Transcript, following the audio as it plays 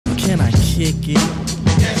Can I kick it?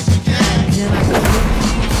 Yes, you can. Can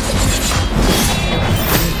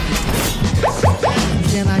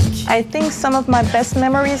I kick it? I think some of my best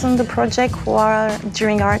memories on the project were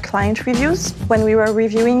during our client reviews, when we were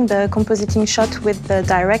reviewing the compositing shot with the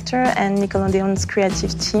director and NICKELODEON's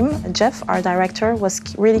creative team. Jeff, our director, was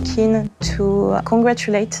really keen to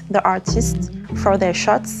congratulate the artists for their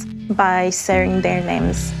shots by sharing their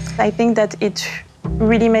names. I think that it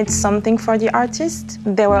really made something for the artists.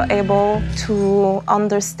 They were able to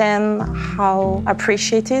understand how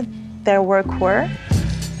appreciated their work were.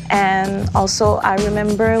 And also, I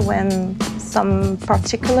remember when some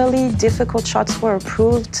particularly difficult shots were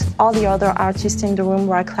approved, all the other artists in the room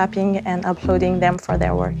were clapping and applauding them for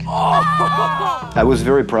their work. I was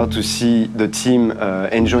very proud to see the team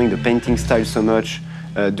enjoying the painting style so much,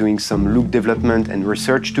 doing some look development and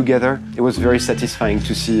research together. It was very satisfying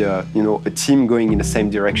to see a team going in the same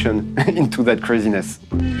direction into that craziness.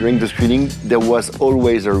 During the screening, there was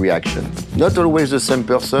always a reaction. Not always the same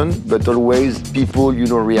person, but always people,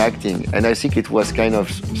 reacting. And I think it was kind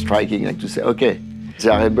of striking, like to say, okay, they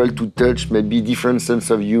are able to touch maybe different sense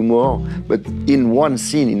of humor, but in one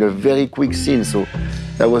scene, in a very quick scene. So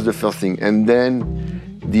that was the first thing. And then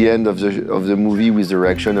the end of the movie with the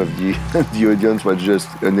reaction of the audience was just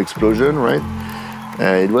an explosion, right?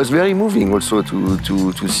 It was very moving also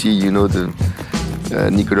to see, the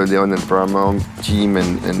NICKELODEON and Paramount team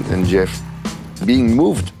and Jeff being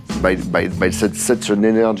moved by such an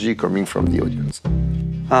energy coming from the audience.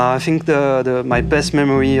 I think my best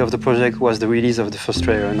memory of the project was the release of the first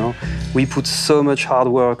trailer. No? We put so much hard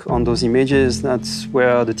work on those images. That's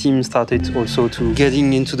where the team started also to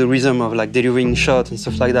getting into the rhythm of delivering shots and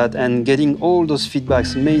stuff like that. And getting all those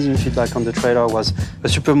feedbacks, amazing feedback on the trailer was a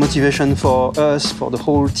super motivation for us, for the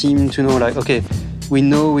whole team to know okay, we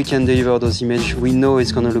know we can deliver those images. We know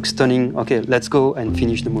it's gonna look stunning. Okay, let's go and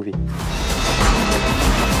finish the movie.